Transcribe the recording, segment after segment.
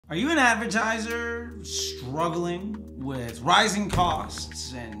Are you an advertiser struggling with rising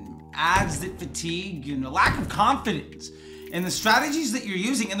costs and ads that fatigue and a lack of confidence in the strategies that you're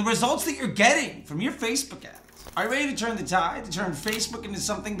using and the results that you're getting from your Facebook ads? Are you ready to turn the tide, to turn Facebook into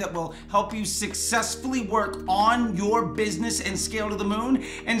something that will help you successfully work on your business and scale to the moon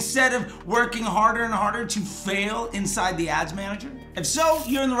instead of working harder and harder to fail inside the ads manager? If so,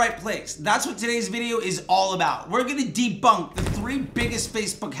 you're in the right place. That's what today's video is all about. We're gonna debunk the 3 biggest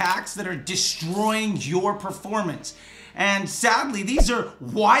Facebook hacks that are destroying your performance. And sadly, these are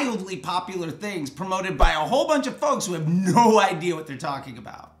wildly popular things promoted by a whole bunch of folks who have no idea what they're talking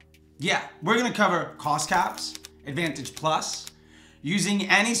about. Yeah, we're gonna cover cost caps, Advantage Plus, using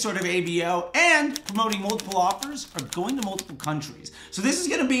any sort of ABO, and promoting multiple offers or going to multiple countries. So this is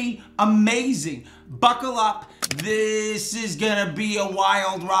gonna be amazing. Buckle up. This is gonna be a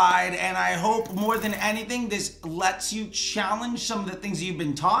wild ride, and I hope more than anything, this lets you challenge some of the things you've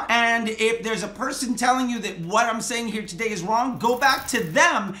been taught. And if there's a person telling you that what I'm saying here today is wrong, go back to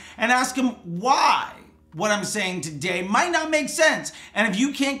them and ask them why what I'm saying today might not make sense. And if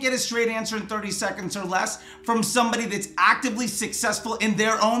you can't get a straight answer in 30 seconds or less from somebody that's actively successful in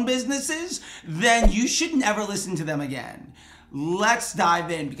their own businesses, then you should never listen to them again. Let's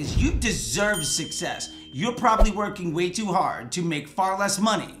dive in, because you deserve success. You're probably working way too hard to make far less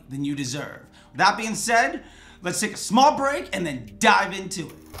money than you deserve. With that being said, let's take a small break and then dive into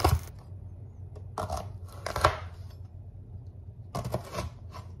it.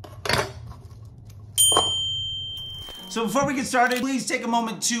 So before we get started, please take a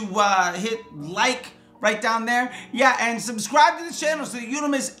moment to hit like right down there. Yeah, and subscribe to the channel so that you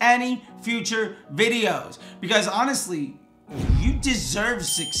don't miss any future videos. Because honestly, you deserve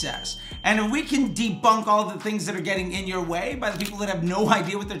success. And if we can debunk all the things that are getting in your way by the people that have no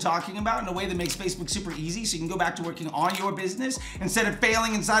idea what they're talking about in a way that makes Facebook super easy so you can go back to working on your business instead of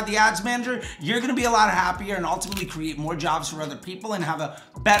failing inside the ads manager, you're gonna be a lot happier and ultimately create more jobs for other people and have a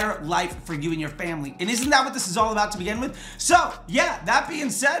better life for you and your family. And isn't that what this is all about to begin with? So yeah, that being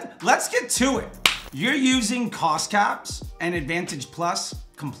said, let's get to it. You're using cost caps and Advantage Plus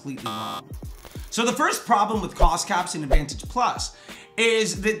completely wrong. So the first problem with cost caps and Advantage Plus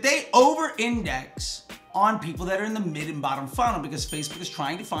is that they over-index on people that are in the mid and bottom funnel because Facebook is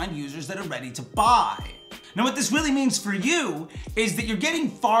trying to find users that are ready to buy. Now what this really means for you is that you're getting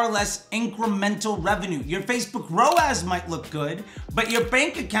far less incremental revenue. Your Facebook ROAS might look good, but your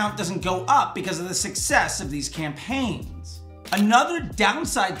bank account doesn't go up because of the success of these campaigns. Another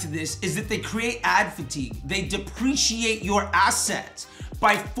downside to this is that they create ad fatigue. They depreciate your assets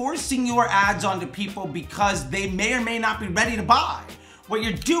by forcing your ads onto people because they may or may not be ready to buy. What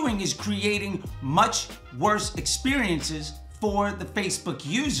you're doing is creating much worse experiences for the Facebook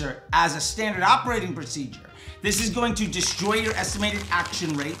user as a standard operating procedure. This is going to destroy your estimated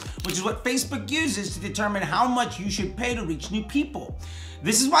action rate, which is what Facebook uses to determine how much you should pay to reach new people.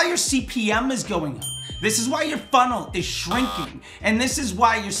 This is why your CPM is going up. This is why your funnel is shrinking. And this is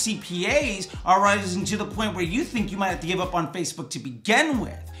why your CPAs are rising to the point where you think you might have to give up on Facebook to begin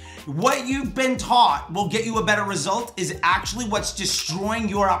with. What you've been taught will get you a better result is actually what's destroying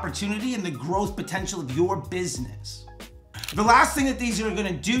your opportunity and the growth potential of your business. The last thing that these are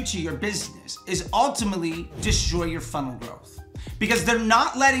gonna do to your business is ultimately destroy your funnel growth. Because they're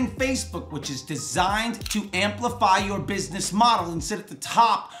not letting Facebook, which is designed to amplify your business model and sit at the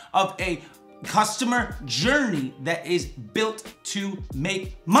top of a customer journey that is built to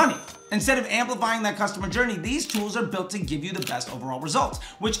make money. Instead of amplifying that customer journey, these tools are built to give you the best overall results,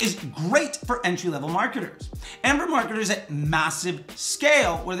 which is great for entry-level marketers and for marketers at massive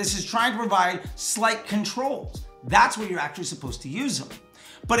scale where this is trying to provide slight controls. That's where you're actually supposed to use them.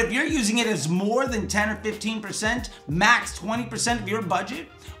 But if you're using it as more than 10 or 15%, max 20% of your budget,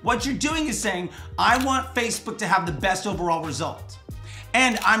 what you're doing is saying, I want Facebook to have the best overall result.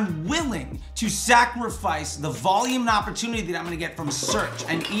 And I'm willing to sacrifice the volume and opportunity that I'm gonna get from search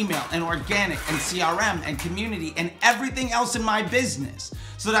and email and organic and CRM and community and everything else in my business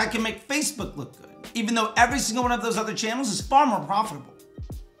so that I can make Facebook look good, even though every single one of those other channels is far more profitable.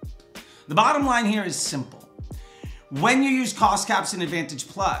 The bottom line here is simple. When you use cost caps and Advantage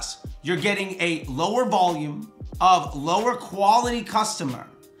Plus, you're getting a lower volume of lower quality customer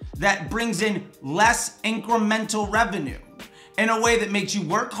that brings in less incremental revenue in a way that makes you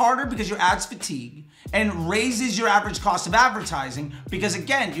work harder because your ads fatigue and raises your average cost of advertising because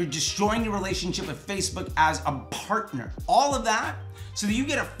again, you're destroying your relationship with Facebook as a partner. All of that so that you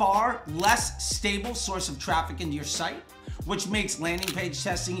get a far less stable source of traffic into your site, which makes landing page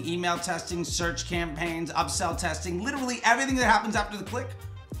testing, email testing, search campaigns, upsell testing, literally everything that happens after the click,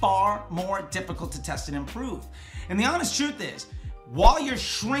 far more difficult to test and improve. And the honest truth is, while you're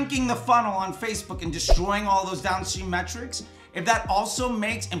shrinking the funnel on Facebook and destroying all those downstream metrics, if that also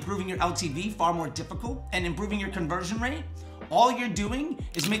makes improving your LTV far more difficult and improving your conversion rate, all you're doing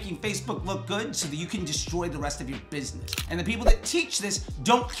is making Facebook look good so that you can destroy the rest of your business. And the people that teach this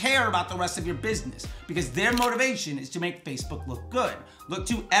don't care about the rest of your business because their motivation is to make Facebook look good. Look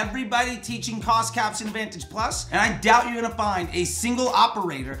to everybody teaching cost caps and Advantage Plus, and I doubt you're gonna find a single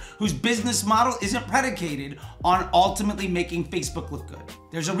operator whose business model isn't predicated on ultimately making Facebook look good.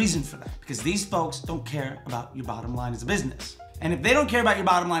 There's a reason for that, because these folks don't care about your bottom line as a business. And if they don't care about your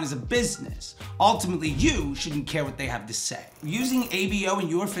bottom line as a business, ultimately you shouldn't care what they have to say. Using ABO in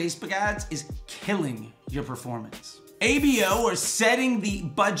your Facebook ads is killing your performance. ABO, or setting the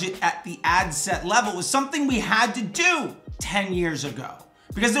budget at the ad set level, was something we had to do 10 years ago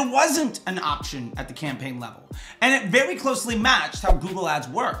because there wasn't an option at the campaign level. And it very closely matched how Google ads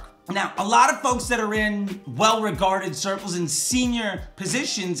work. Now, a lot of folks that are in well-regarded circles and senior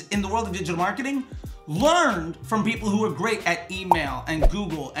positions in the world of digital marketing learned from people who were great at email and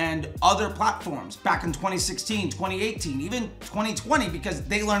Google and other platforms back in 2016, 2018, even 2020, because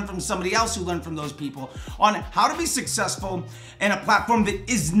they learned from somebody else who learned from those people on how to be successful in a platform that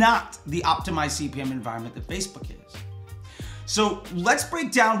is not the optimized CPM environment that Facebook is. So let's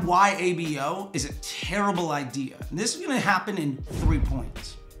break down why ABO is a terrible idea. And this is gonna happen in 3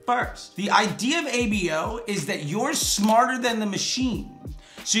 points. First, the idea of ABO is that you're smarter than the machine.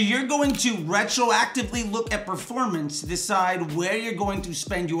 So you're going to retroactively look at performance to decide where you're going to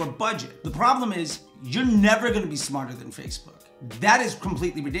spend your budget. The problem is you're never going to be smarter than Facebook. That is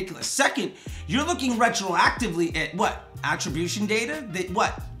completely ridiculous. Second, you're looking retroactively at what? Attribution data that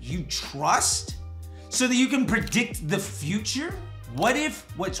what? You trust so that you can predict the future? What if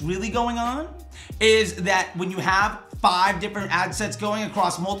what's really going on is that when you have 5 different ad sets going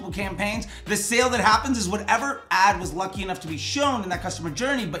across multiple campaigns, the sale that happens is whatever ad was lucky enough to be shown in that customer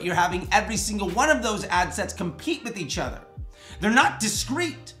journey, but you're having every single one of those ad sets compete with each other. They're not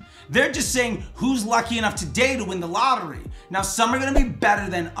discrete. They're just saying who's lucky enough today to win the lottery. Now, some are gonna be better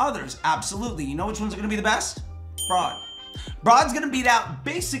than others, absolutely. You know which ones are gonna be the best? Broad. Broad's gonna beat out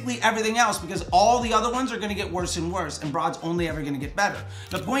basically everything else because all the other ones are gonna get worse and worse, and Broad's only ever gonna get better.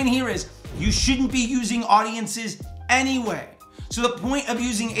 The point here is you shouldn't be using audiences anyway. So the point of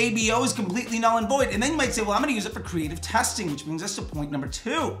using ABO is completely null and void. And then you might say, well, I'm gonna use it for creative testing, which brings us to point number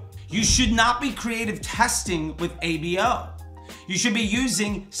 2. You should not be creative testing with ABO. You should be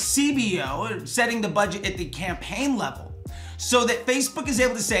using CBO, or setting the budget at the campaign level, so that Facebook is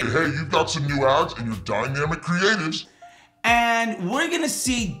able to say, hey, you've got some new ads and your dynamic creatives. And we're gonna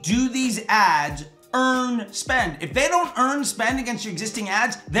see, do these ads earn spend? If they don't earn spend against your existing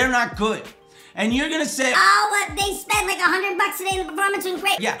ads, they're not good. And you're gonna say, oh, they spend like $100 today and the performance was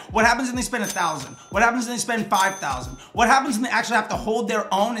great. Yeah, what happens when they spend 1,000? What happens when they spend 5,000? What happens when they actually have to hold their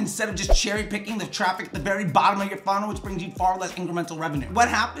own instead of just cherry picking the traffic at the very bottom of your funnel, which brings you far less incremental revenue? What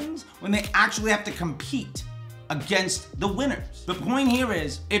happens when they actually have to compete against the winners? The point here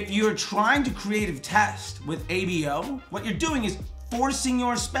is, if you're trying to creative test with ABO, what you're doing is forcing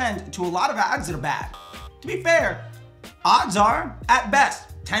your spend to a lot of ads that are bad. To be fair, odds are, at best,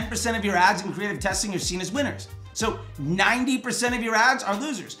 10% of your ads in creative testing are seen as winners. So 90% of your ads are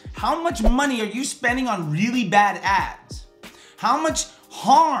losers. How much money are you spending on really bad ads? How much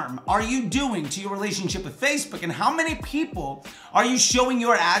harm are you doing to your relationship with Facebook? And how many people are you showing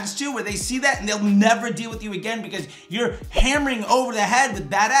your ads to where they see that and they'll never deal with you again because you're hammering over the head with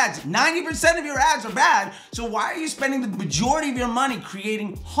bad ads? 90% of your ads are bad, so why are you spending the majority of your money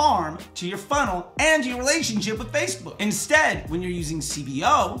creating harm to your funnel and your relationship with Facebook? Instead, when you're using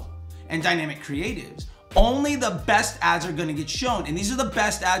CBO and dynamic creatives, only the best ads are gonna get shown, and these are the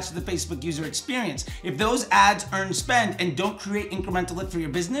best ads to the Facebook user experience. If those ads earn spend and don't create incremental lift for your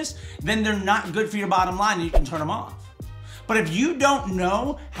business, then they're not good for your bottom line and you can turn them off. But if you don't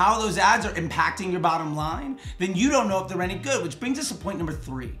know how those ads are impacting your bottom line, then you don't know if they're any good, which brings us to point number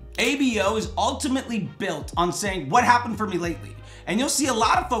 3. ABO is ultimately built on saying, what happened for me lately? And you'll see a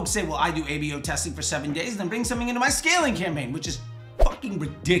lot of folks say, well, I do ABO testing for 7 days and then bring something into my scaling campaign, which is fucking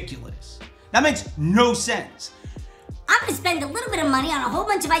ridiculous. That makes no sense. I'm gonna spend a little bit of money on a whole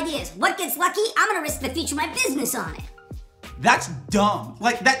bunch of ideas. What gets lucky, I'm gonna risk the future of my business on it. That's dumb.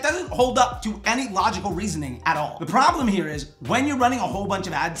 Like, that doesn't hold up to any logical reasoning at all. The problem here is when you're running a whole bunch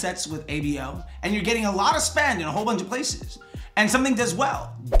of ad sets with ABO and you're getting a lot of spend in a whole bunch of places and something does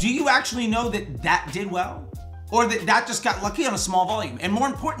well, do you actually know that that did well? Or that just got lucky on a small volume? And more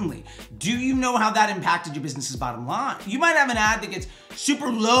importantly, do you know how that impacted your business's bottom line? You might have an ad that gets super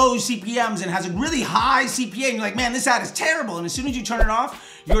low CPMs and has a really high CPA, and you're like, man, this ad is terrible. And as soon as you turn it off,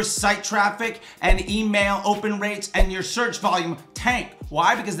 your site traffic and email open rates and your search volume tank.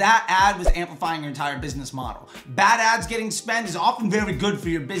 Why? Because that ad was amplifying your entire business model. Bad ads getting spent is often very good for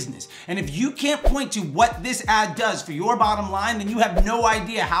your business. And if you can't point to what this ad does for your bottom line, then you have no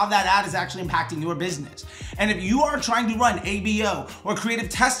idea how that ad is actually impacting your business. And if you are trying to run ABO or creative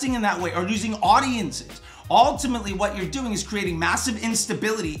testing in that way, or using audiences, ultimately what you're doing is creating massive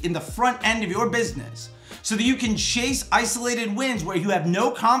instability in the front end of your business so that you can chase isolated wins where you have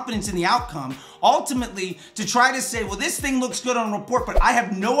no confidence in the outcome, ultimately to try to say, well, this thing looks good on a report, but I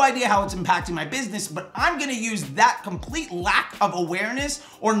have no idea how it's impacting my business, but I'm gonna use that complete lack of awareness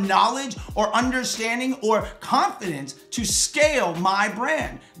or knowledge or understanding or confidence to scale my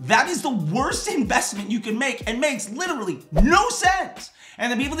brand. That is the worst investment you can make and makes literally no sense.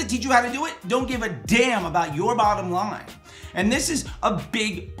 And the people that teach you how to do it don't give a damn about your bottom line. And this is a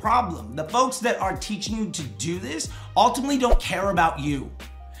big problem. The folks that are teaching you to do this ultimately don't care about you.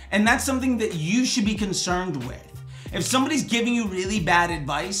 And that's something that you should be concerned with. If somebody's giving you really bad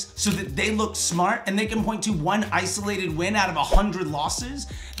advice so that they look smart and they can point to one isolated win out of 100 losses,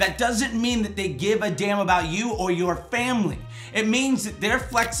 that doesn't mean that they give a damn about you or your family. It means that they're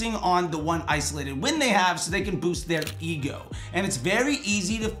flexing on the one isolated win they have so they can boost their ego. And it's very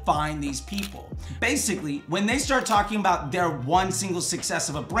easy to find these people. Basically, when they start talking about their one single success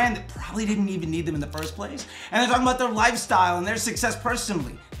of a brand that probably didn't even need them in the first place, and they're talking about their lifestyle and their success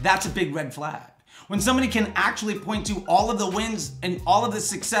personally, that's a big red flag. When somebody can actually point to all of the wins and all of the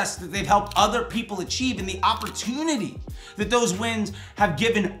success that they've helped other people achieve and the opportunity that those wins have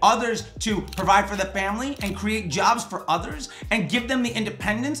given others to provide for the family and create jobs for others and give them the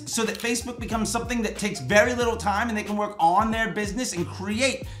independence so that Facebook becomes something that takes very little time and they can work on their business and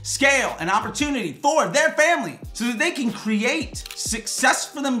create scale and opportunity for their family so that they can create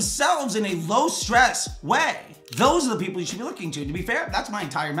success for themselves in a low stress way. Those are the people you should be looking to. To be fair, that's my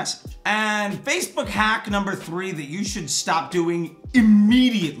entire message. And Facebook hack number 3 that you should stop doing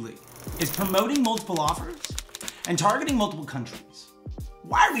immediately is promoting multiple offers and targeting multiple countries.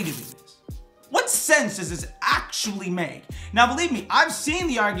 Why are we doing this? What sense does this actually make? Now, believe me, I've seen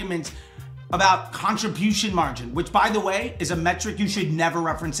the arguments about contribution margin, which by the way, is a metric you should never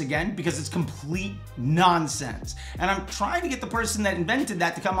reference again because it's complete nonsense. And I'm trying to get the person that invented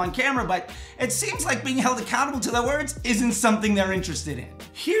that to come on camera, but it seems like being held accountable to their words isn't something they're interested in.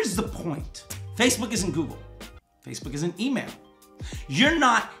 Here's the point. Facebook isn't Google. Facebook isn't email. You're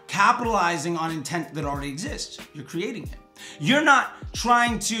not capitalizing on intent that already exists. You're creating it. You're not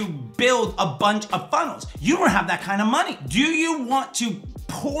trying to build a bunch of funnels. You don't have that kind of money. Do you want to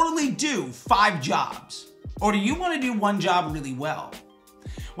poorly do 5 jobs? Or do you want to do one job really well?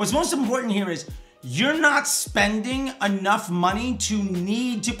 What's most important here is you're not spending enough money to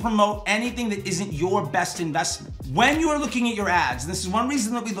need to promote anything that isn't your best investment. When you are looking at your ads, and this is one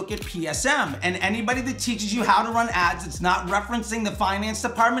reason that we look at PSM, and anybody that teaches you how to run ads that's not referencing the finance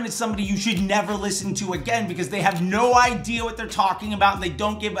department is somebody you should never listen to again because they have no idea what they're talking about and they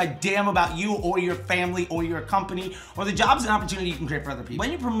don't give a damn about you or your family or your company or the jobs and opportunity you can create for other people. When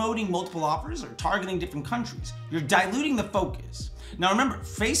you're promoting multiple offers or targeting different countries, you're diluting the focus. Now remember,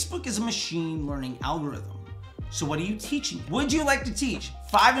 Facebook is a machine learning algorithm. So what are you teaching? Would you like to teach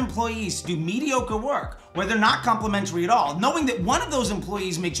 5 employees to do mediocre work where they're not complimentary at all, knowing that one of those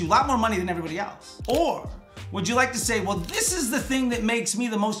employees makes you a lot more money than everybody else? Or would you like to say, well, this is the thing that makes me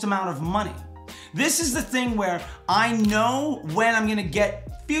the most amount of money. This is the thing where I know when I'm gonna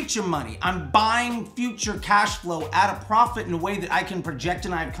get future money. I'm buying future cash flow at a profit in a way that I can project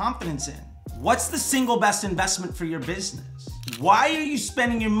and I have confidence in. What's the single best investment for your business? Why are you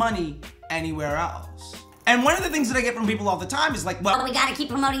spending your money anywhere else? And one of the things that I get from people all the time is like, well, we gotta keep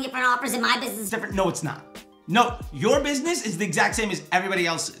promoting different offers in my business. Different. No, it's not. No, your business is the exact same as everybody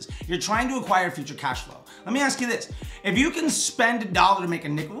else's. You're trying to acquire future cash flow. Let me ask you this. If you can spend $1 to make a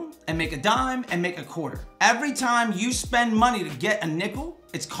nickel and make a dime and make a quarter, every time you spend money to get a nickel,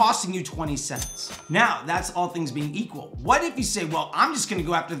 it's costing you 20 cents. Now, that's all things being equal. What if you say, well, I'm just gonna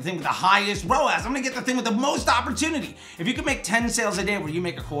go after the thing with the highest ROAS. I'm gonna get the thing with the most opportunity. If you can make 10 sales a day where you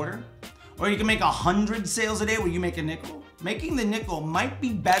make a quarter, or you can make 100 sales a day where you make a nickel, making the nickel might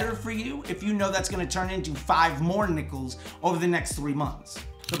be better for you if you know that's gonna turn into 5 more nickels over the next 3 months.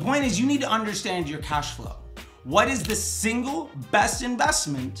 The point is you need to understand your cash flow. What is the single best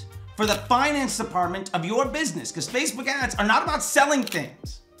investment for the finance department of your business? Because Facebook ads are not about selling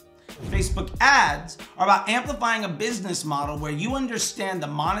things. Facebook ads are about amplifying a business model where you understand the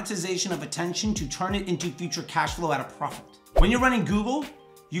monetization of attention to turn it into future cash flow at a profit. When you're running Google,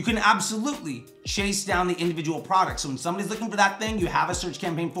 you can absolutely chase down the individual products. So when somebody's looking for that thing, you have a search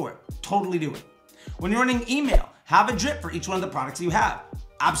campaign for it. Totally do it. When you're running email, have a drip for each one of the products you have.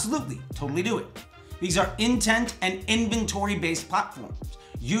 Absolutely, totally do it. These are intent and inventory-based platforms.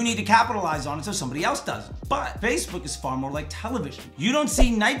 You need to capitalize on it so somebody else doesn't. But Facebook is far more like television. You don't see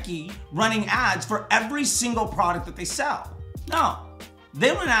Nike running ads for every single product that they sell. No,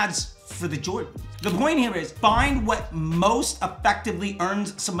 they run ads for the Jordan. The point here is find what most effectively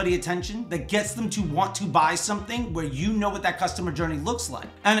earns somebody attention, that gets them to want to buy something where you know what that customer journey looks like.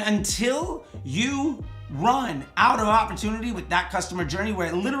 And until you run out of opportunity with that customer journey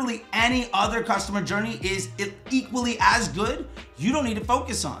where literally any other customer journey is equally as good, you don't need to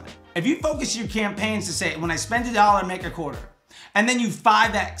focus on it. If you focus your campaigns to say, when I spend $1, make a quarter, and then you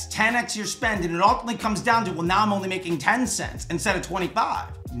 5x, 10x your spend, and it ultimately comes down to, well, now I'm only making 10 cents instead of 25.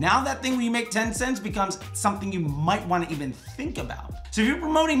 Now that thing where you make 10 cents becomes something you might want to even think about. So if you're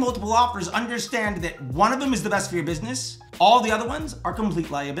promoting multiple offers, understand that one of them is the best for your business. All the other ones are complete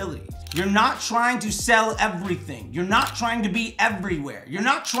liabilities. You're not trying to sell everything. You're not trying to be everywhere. You're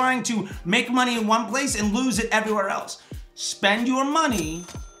not trying to make money in one place and lose it everywhere else. Spend your money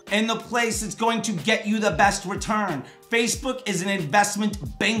in the place that's going to get you the best return. Facebook is an investment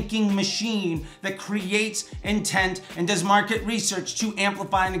banking machine that creates intent and does market research to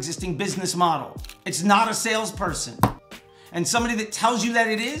amplify an existing business model. It's not a salesperson. And somebody that tells you that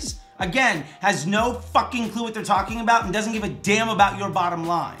it is, again, has no fucking clue what they're talking about and doesn't give a damn about your bottom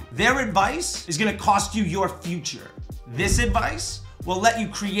line. Their advice is gonna cost you your future. This advice will let you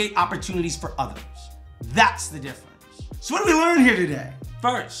create opportunities for others. That's the difference. So what did we learn here today?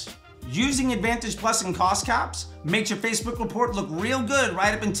 First, using Advantage Plus and cost caps makes your Facebook report look real good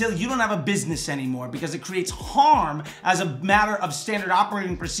right up until you don't have a business anymore, because it creates harm as a matter of standard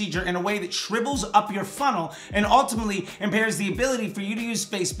operating procedure in a way that shrivels up your funnel and ultimately impairs the ability for you to use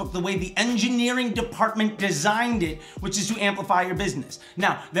Facebook the way the engineering department designed it, which is to amplify your business.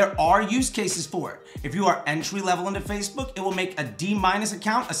 Now, there are use cases for it. If you are entry level into Facebook, it will make a D-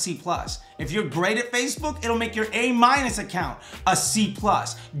 account a C+. If you're great at Facebook, it'll make your A- account a C+.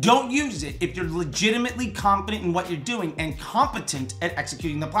 Don't use it if you're legitimately confident in what you're doing and competent at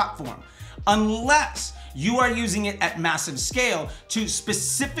executing the platform, unless you are using it at massive scale to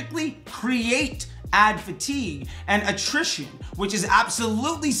specifically create ad fatigue and attrition, which is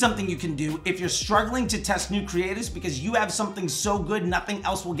absolutely something you can do if you're struggling to test new creatives because you have something so good nothing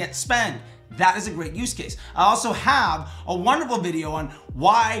else will get spent. That is a great use case. I also have a wonderful video on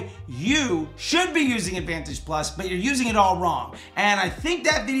why you should be using Advantage Plus, but you're using it all wrong. And I think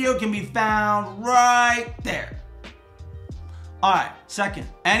that video can be found right there. All right, second,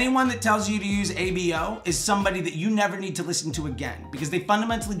 anyone that tells you to use ABO is somebody that you never need to listen to again, because they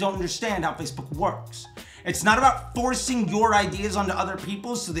fundamentally don't understand how Facebook works. It's not about forcing your ideas onto other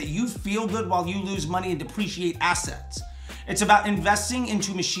people so that you feel good while you lose money and depreciate assets. It's about investing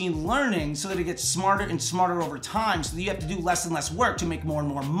into machine learning so that it gets smarter and smarter over time, so that you have to do less and less work to make more and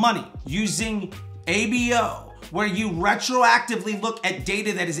more money. Using ABO, where you retroactively look at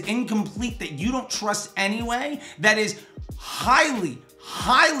data that is incomplete, that you don't trust anyway, that is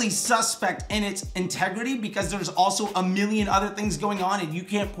highly suspect in its integrity because there's also a million other things going on and you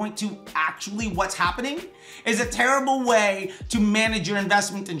can't point to actually what's happening, is a terrible way to manage your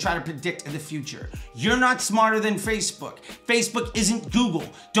investment and try to predict the future. You're not smarter than Facebook. Facebook isn't Google.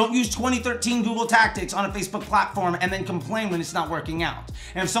 Don't use 2013 Google tactics on a Facebook platform and then complain when it's not working out.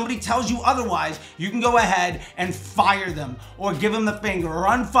 And if somebody tells you otherwise, you can go ahead and fire them or give them the finger or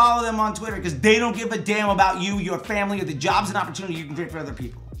unfollow them on Twitter because they don't give a damn about you, your family, or the jobs and opportunity you can create for other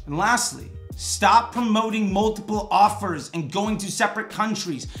people. And lastly, stop promoting multiple offers and going to separate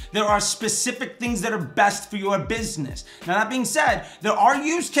countries. There are specific things that are best for your business. Now, that being said, there are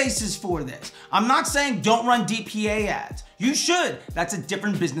use cases for this. I'm not saying don't run DPA ads. You should. That's a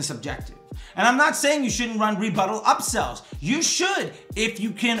different business objective. And I'm not saying you shouldn't run rebuttal upsells. You should if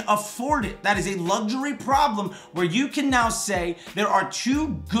you can afford it. That is a luxury problem where you can now say there are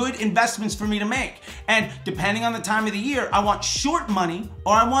two good investments for me to make. And depending on the time of the year, I want short money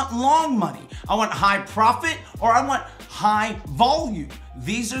or I want long money. I want high profit or I want high volume.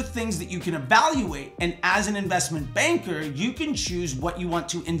 these are things that you can evaluate, and as an investment banker, you can choose what you want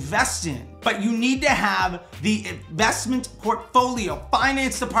to invest in. But you need to have the investment portfolio,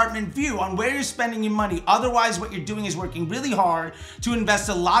 finance department view on where you're spending your money. Otherwise, what you're doing is working really hard to invest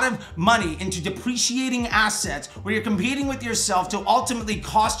a lot of money into depreciating assets where you're competing with yourself to ultimately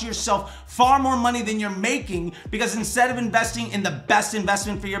cost yourself far more money than you're making, because instead of investing in the best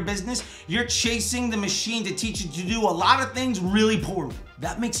investment for your business, you're chasing the machine to teach you to do a lot of things really poorly.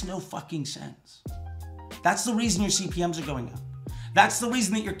 That makes no fucking sense. That's the reason your CPMs are going up. That's the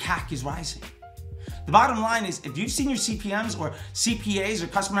reason that your CAC is rising. The bottom line is, if you've seen your CPMs or CPAs or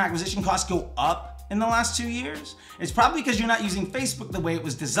customer acquisition costs go up in the last 2 years, it's probably because you're not using Facebook the way it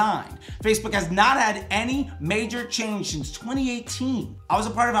was designed. Facebook has not had any major change since 2018. I was a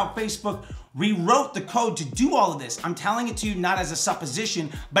part of how Facebook rewrote the code to do all of this. I'm telling it to you not as a supposition,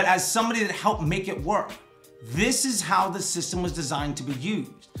 but as somebody that helped make it work. This is how the system was designed to be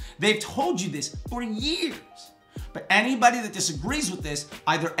used. They've told you this for years. But anybody that disagrees with this,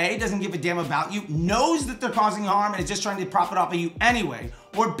 either A, doesn't give a damn about you, knows that they're causing harm and is just trying to profit off of you anyway,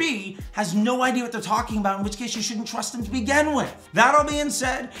 or B, has no idea what they're talking about, in which case you shouldn't trust them to begin with. That all being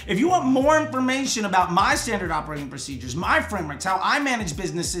said, if you want more information about my standard operating procedures, my frameworks, how I manage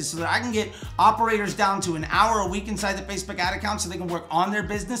businesses so that I can get operators down to an hour a week inside the Facebook ad account so they can work on their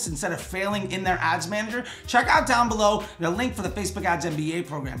business instead of failing in their ads manager, check out down below the link for the Facebook Ads MBA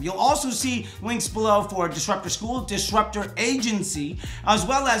program. You'll also see links below for Disruptor School, Disruptor Agency, as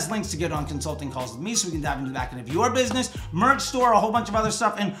well as links to get on consulting calls with me so we can dive into the back end of your business, merch store, a whole bunch of other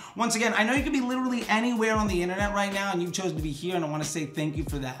stuff. And once again, I know you could be literally anywhere on the internet right now and you've chosen to be here, and I want to say thank you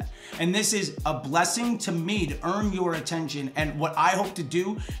for that. And this is a blessing to me to earn your attention, and what I hope to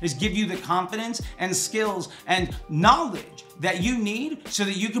do is give you the confidence and skills and knowledge that you need so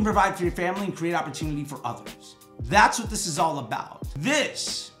that you can provide for your family and create opportunity for others. That's what this is all about.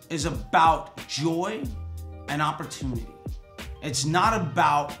 This is about joy and opportunity. It's not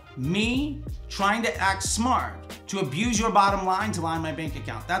about me trying to act smart to abuse your bottom line to line my bank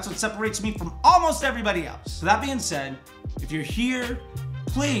account. That's what separates me from almost everybody else. So that being said, if you're here,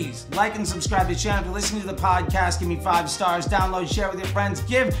 please like and subscribe to the channel. If you're listening to the podcast, give me 5 stars, download, share with your friends,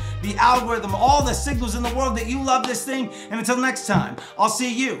 give the algorithm all the signals in the world that you love this thing. And until next time, I'll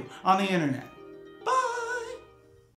see you on the internet.